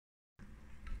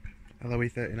Hello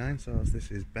E39Source, this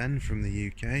is Ben from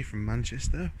the UK, from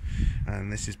Manchester,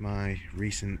 and this is my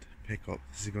recent pickup.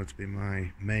 This is going to be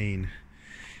my main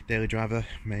daily driver,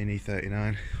 main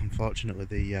E39. Unfortunately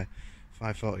the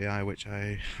 540 I, which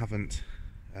I haven't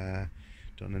done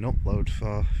an upload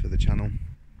for the channel,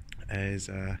 is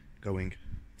going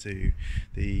to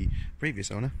the previous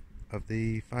owner of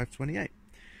the 528.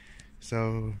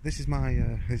 So this is my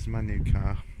new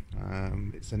car.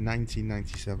 It's a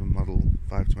 1997 model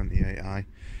 528 I.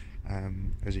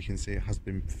 As you can see, it has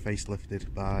been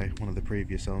facelifted by one of the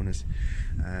previous owners.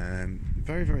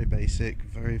 Very, very basic,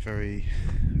 very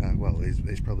well,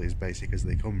 it's probably as basic as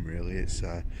they come, really. It's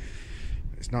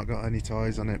not got any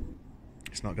toys on it,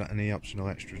 it's not got any optional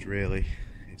extras really.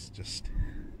 It's just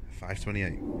a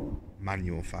 528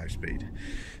 manual 5-speed.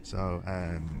 So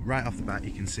right off the bat,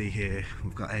 you can see here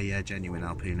we've got a genuine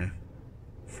Alpina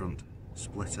front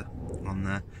splitter on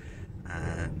there.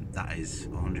 That is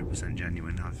 100%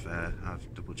 genuine.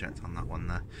 I've double checked on that one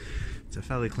there. It's a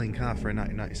fairly clean car for a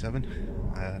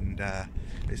 1997, and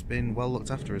it's been well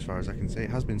looked after as far as I can see. It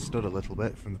has been stud a little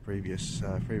bit from the previous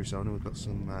owner. We've got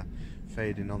some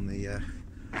fading on the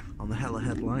Hella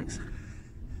headlights.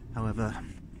 However,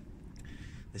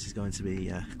 this is going to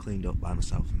be cleaned up by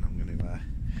myself, and I'm going to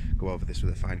go over this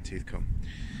with a fine-tooth comb.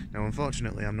 Now,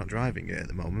 unfortunately, I'm not driving it at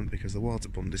the moment because the water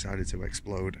pump decided to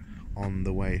explode on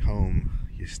the way home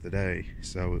yesterday,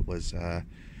 so it was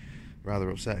rather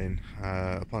upsetting.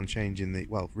 Upon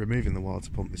removing the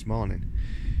water pump this morning,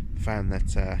 I found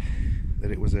that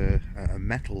it was a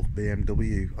metal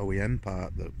BMW OEM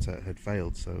part that had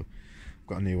failed, so I've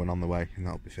got a new one on the way, and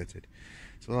that'll be fitted.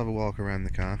 So we'll have a walk around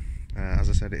the car. As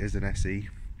I said, it is an SE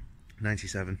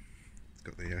 97. It's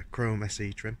got the chrome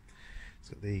SE trim. It's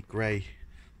got the grey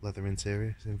leather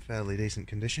interior. It's in fairly decent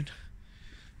condition.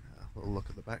 A little look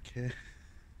at the back here.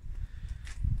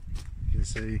 You can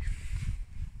see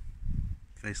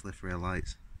facelift rear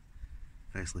lights,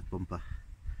 facelift bumper,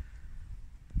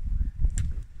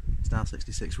 Star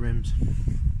 66 rims.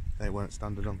 They weren't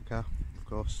standard on the car, of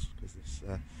course, because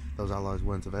those alloys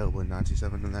weren't available in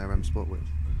 97, and they're M Sport wheels.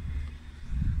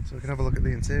 So we can have a look at the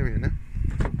interior now,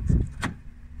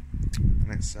 and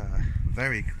it's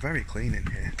very, very clean in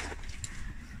here,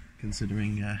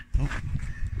 considering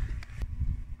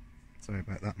sorry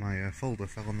about that, my folder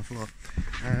fell on the floor.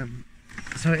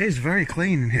 So it is very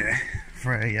clean in here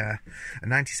for a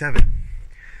 97.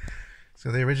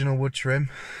 So the original wood trim,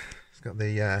 it's got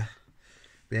the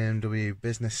BMW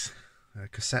business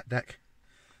cassette deck.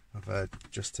 I've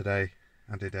just today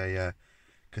added a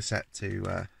cassette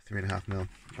to 3.5mm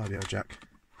audio jack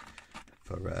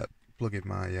for plugging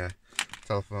my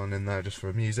telephone in there just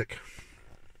for music.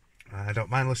 I don't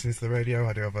mind listening to the radio.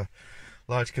 I do have a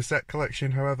large cassette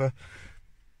collection, however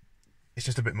it's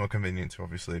just a bit more convenient to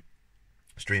obviously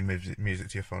stream music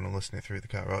to your phone and listen it through the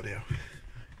car audio.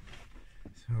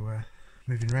 So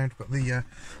moving around, we've got the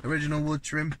original wood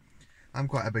trim. I'm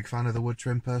quite a big fan of the wood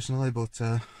trim personally, but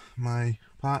my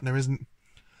partner isn't,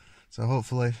 so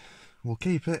hopefully we'll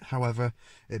keep it. However,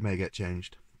 it may get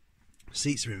changed.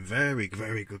 Seats are in very,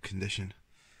 very good condition.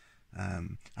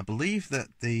 I believe that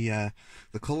the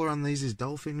colour on these is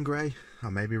dolphin grey. I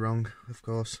may be wrong, of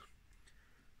course.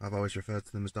 I've always referred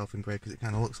to them as dolphin grey because it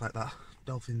kind of looks like that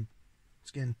dolphin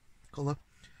skin colour.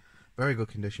 Very good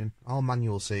condition. All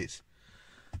manual seats.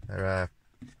 They're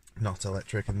not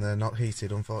electric, and they're not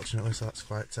heated, unfortunately, so that's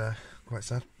quite sad.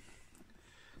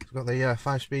 We've got the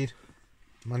 5-speed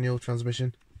manual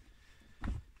transmission.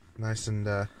 Nice and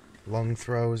long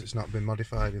throws. It's not been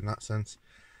modified in that sense.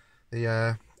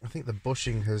 I think the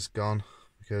bushing has gone,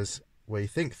 because where you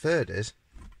think third is,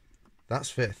 that's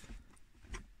fifth.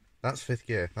 That's fifth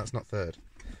gear, that's not third.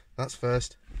 That's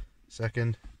first,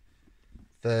 second,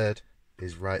 third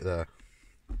is right there.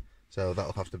 So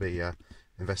that'll have to be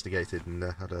investigated and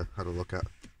had a look at.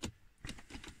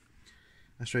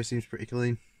 Ashtray seems pretty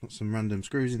clean. Got some random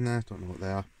screws in there, don't know what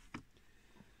they are.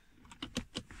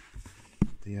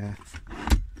 The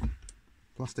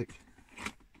plastic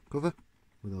cover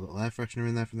with a little air freshener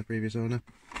in there from the previous owner.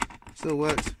 Still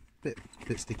works, bit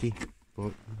sticky,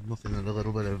 but nothing that a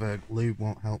little bit of lube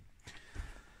won't help.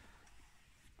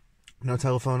 No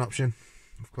telephone option,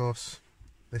 of course.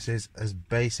 This is as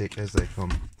basic as they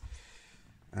come.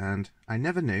 And I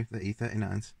never knew that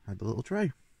E39s had the little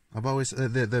tray. I've always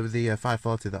the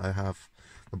 540 that I have,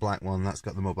 the black one, that's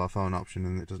got the mobile phone option,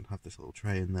 and it doesn't have this little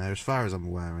tray in there, as far as I'm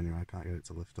aware anyway. I can't get it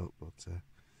to lift up, but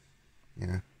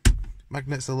yeah.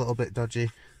 Magnet's a little bit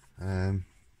dodgy,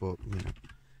 but you know,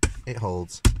 it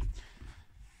holds.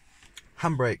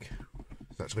 Handbrake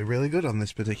is actually really good on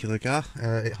this particular car.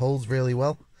 It holds really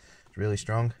well. It's really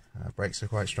strong. Brakes are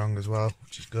quite strong as well,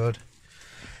 which is good.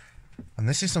 And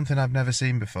this is something I've never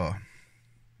seen before.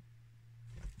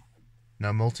 No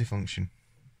multifunction.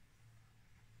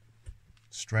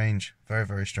 Strange, very,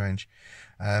 very strange.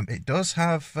 It does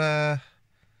have a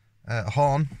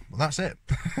horn, but that's it.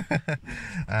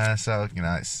 So, you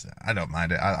know, I don't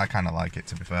mind it. I kind of like it,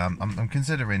 to be fair. I'm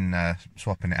considering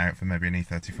swapping it out for maybe an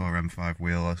E34 M5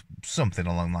 wheel or something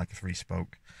along like a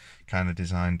 3-spoke kind of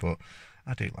design, but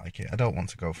I do like it. I don't want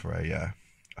to go for a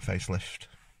facelift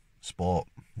sport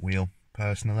wheel,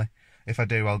 personally. If I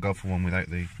do, I'll go for one without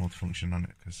the multifunction on it,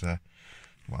 because, well,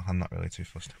 I'm not really too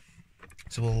fussed.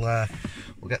 So we'll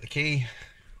get the key,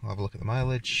 we'll have a look at the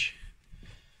mileage.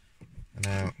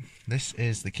 Now, this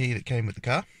is the key that came with the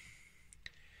car.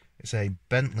 It's a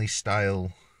Bentley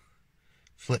style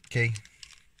flip key,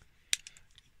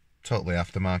 totally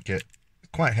aftermarket,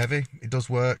 quite heavy. It does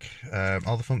work,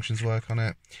 all the functions work on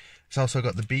it. It's also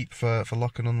got the beep for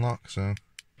lock and unlock, so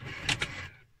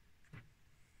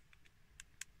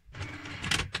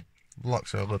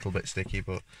locks are a little bit sticky,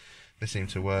 but they seem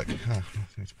to work. I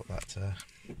need to put that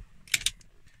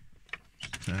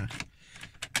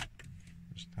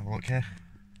just have a look here.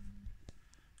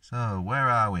 So where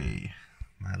are we?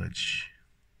 Mileage.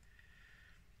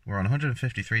 We're on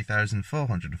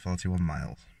 153,441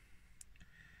 miles.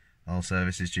 All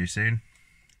service is due soon.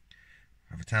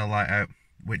 I have a tail light out,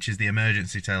 which is the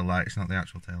emergency tail light, it's not the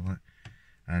actual tail light.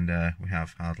 And we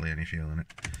have hardly any fuel in it,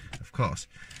 of course.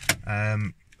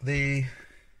 The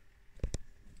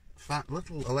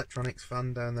little electronics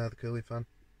fan down there, the cooling fan.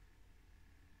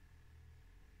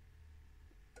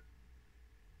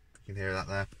 You can hear that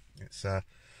there. It's a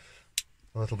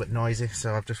little bit noisy,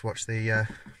 so I've just watched the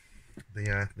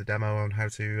demo on how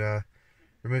to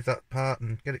remove that part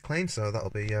and get it clean. So that'll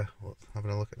be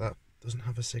having a look at that. Doesn't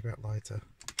have a cigarette lighter.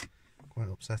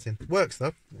 Quite upsetting. Works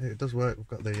though. It does work. We've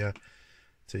got the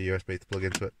 2 USB to plug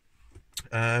into it.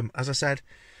 As I said,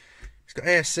 it's got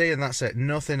ASC and that's it.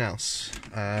 Nothing else.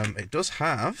 It does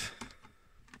have,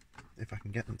 if I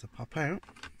can get them to pop out,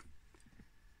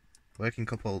 working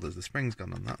cup holders. The spring's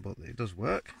gone on that, but it does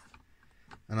work.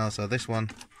 And also this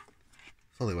one,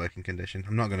 fully working condition.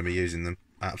 I'm not going to be using them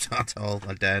at all.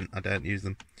 I don't use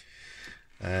them.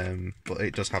 But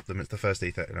it does have them. It's the first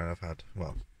E39 I've had.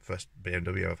 Well, first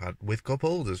BMW I've had with cup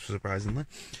holders, surprisingly.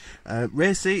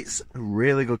 Rear seats,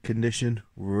 really good condition.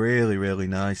 Really, really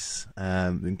nice.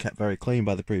 Been kept very clean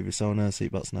by the previous owner.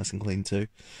 Seatbelt's nice and clean too.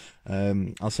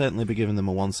 I'll certainly be giving them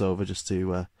a once over just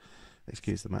to,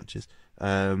 excuse the matches,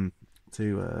 to,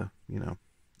 you know,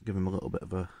 give them a little bit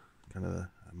of a kind of a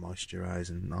moisturise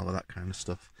and all of that kind of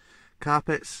stuff.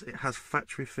 Carpets, it has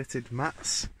factory fitted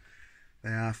mats. They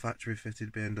are factory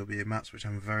fitted BMW mats, which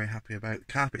I'm very happy about. The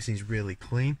carpet seems really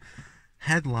clean.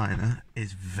 Headliner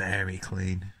is very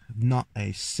clean. Not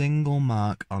a single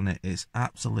mark on it. It's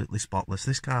absolutely spotless.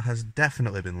 This car has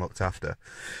definitely been looked after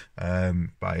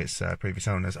by its previous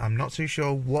owners. I'm not too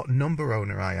sure what number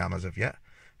owner I am as of yet.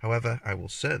 However, I will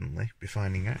certainly be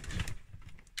finding out.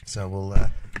 So we'll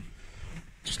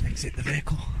just exit the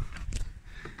vehicle.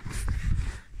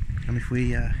 And if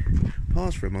we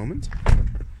pause for a moment,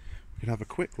 we can have a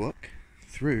quick look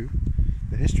through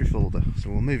the history folder.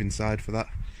 So we'll move inside for that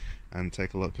and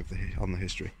take a look at on the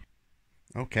history.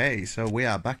 Okay, so we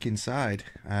are back inside.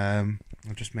 I'll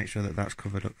just make sure that that's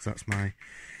covered up, because that's my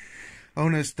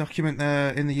owner's document.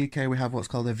 There in the UK we have what's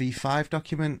called a V5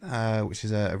 document, which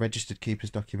is a registered keeper's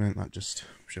document that just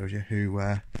shows you who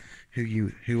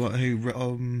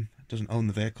doesn't own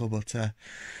the vehicle, but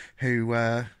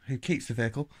who keeps the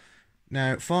vehicle.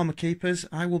 Now, former keepers,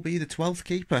 I will be the 12th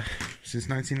keeper since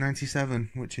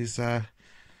 1997, which is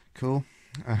cool.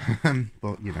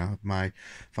 But you know, my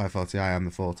 540i, I'm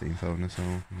the 14th owner, so.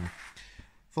 You know.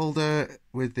 Folder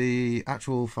with the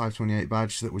actual 528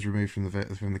 badge that was removed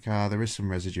from the car. There is some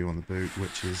residue on the boot,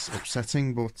 which is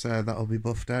upsetting, but that'll be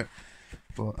buffed out.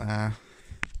 But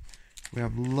we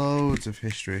have loads of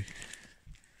history,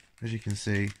 as you can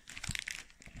see.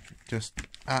 Just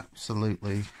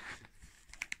absolutely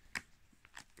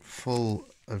full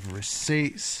of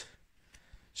receipts.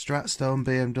 Stratstone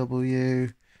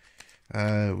BMW.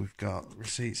 We've got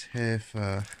receipts here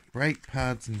for brake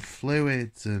pads and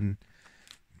fluids and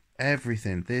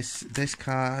everything. This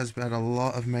car has had a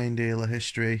lot of main dealer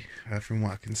history, from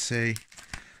what I can see.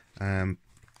 We've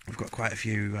got quite a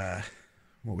few.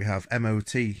 What we have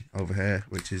MOT over here,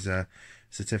 which is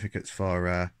certificates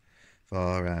for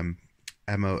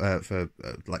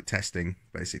like testing,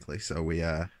 basically. So we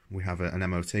have an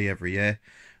MOT every year,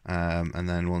 and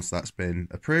then once that's been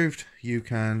approved, you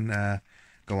can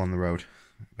go on the road.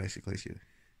 Basically, so you've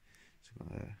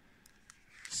got a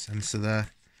sensor there.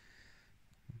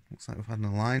 Looks like we've had an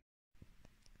align.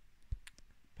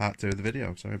 part 2 of the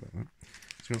video. Sorry about that.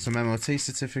 So we've got some MOT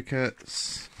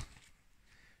certificates,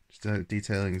 just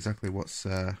detailing exactly what's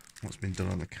been done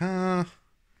on the car.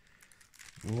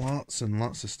 Lots and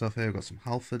lots of stuff here. We've got some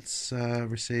Halfords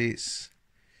receipts,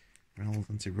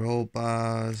 Reynolds anti-roll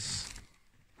bars,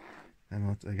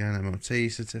 again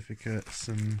MOT certificates,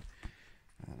 and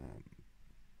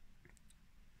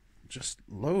just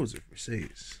loads of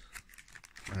receipts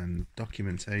and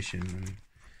documentation, and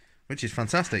which is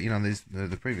fantastic. You know,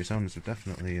 the previous owners have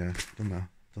definitely done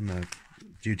their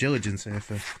due diligence here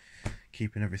for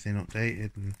keeping everything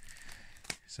updated. And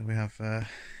so we have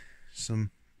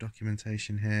some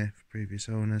documentation here for previous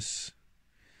owners.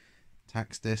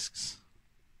 Tax discs,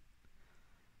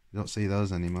 you don't see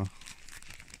those anymore.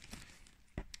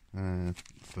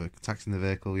 For taxing the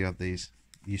vehicle, you have these.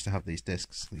 You used to have these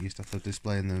discs that you used to have to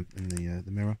display in the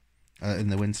mirror, in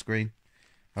the windscreen.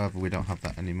 However, we don't have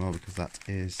that anymore because that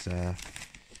is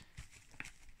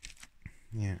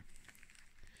yeah.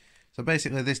 So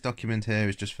basically, this document here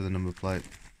is just for the number plate.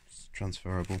 It's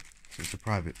transferable, so it's a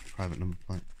private number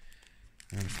plate.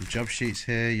 Some job sheets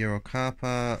here, Euro car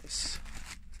parts.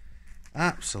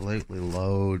 Absolutely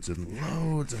loads and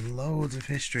loads and loads of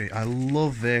history. I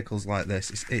love vehicles like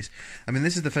this. I mean,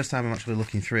 this is the first time I'm actually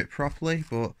looking through it properly,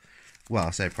 but, well,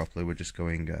 I say properly, we're just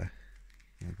going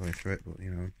going through it, but, you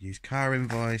know, used car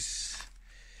invoice.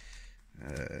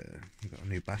 We've got a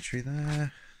new battery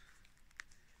there.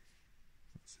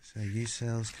 What's this say? Used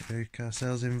sales, car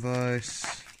sales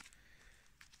invoice.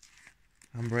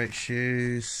 Handbrake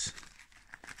shoes.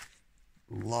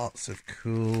 Lots of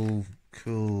cool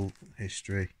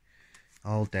history,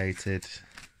 all dated,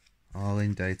 all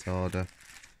in date order.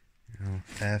 You know,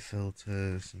 air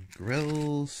filters and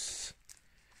grills,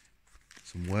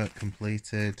 some work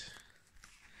completed.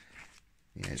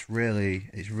 Yeah, it's really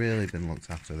been looked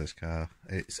after, this car.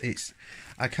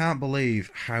 I can't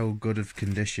believe how good of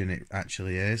condition it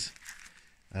actually is.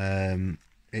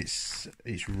 It's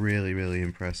really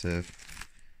impressive.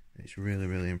 It's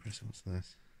really impressive. What's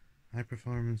this? High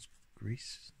performance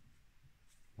grease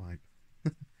wipe.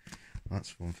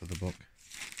 That's one for the book.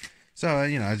 So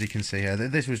you know, as you can see here,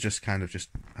 this was just kind of just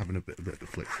having a bit of a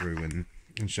flick through and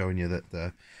showing you that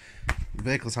the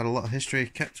vehicle's had a lot of history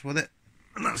kept with it,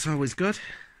 and that's always good.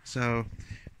 So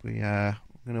we're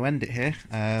going to end it here.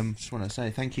 Just want to say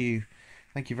thank you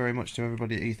very much to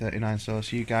everybody at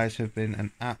E39Source. You guys have been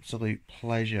an absolute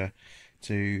pleasure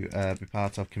to be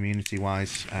part of community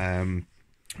wise.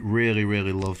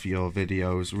 Really love your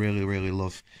videos. Really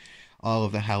love all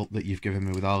of the help that you've given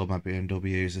me with all of my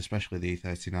BMWs, especially the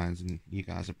E39s, and you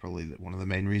guys are probably one of the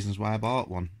main reasons why I bought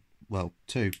one. Well,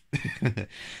 two.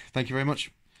 Thank you very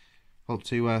much. Hope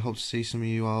to see some of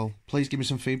you all. Please give me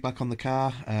some feedback on the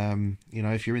car. You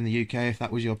know, if you're in the UK, if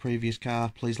that was your previous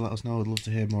car, please let us know. I'd love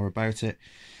to hear more about it.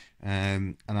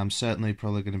 And I'm certainly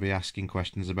probably going to be asking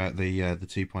questions about the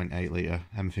 2.8 litre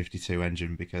M52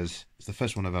 engine, because it's the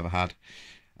first one I've ever had,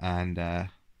 and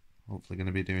hopefully going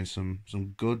to be doing some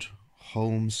good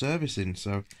home servicing.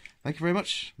 So thank you very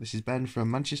much. This is Ben from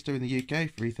Manchester in the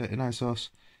UK for E39Source,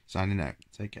 signing out.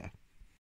 Take care.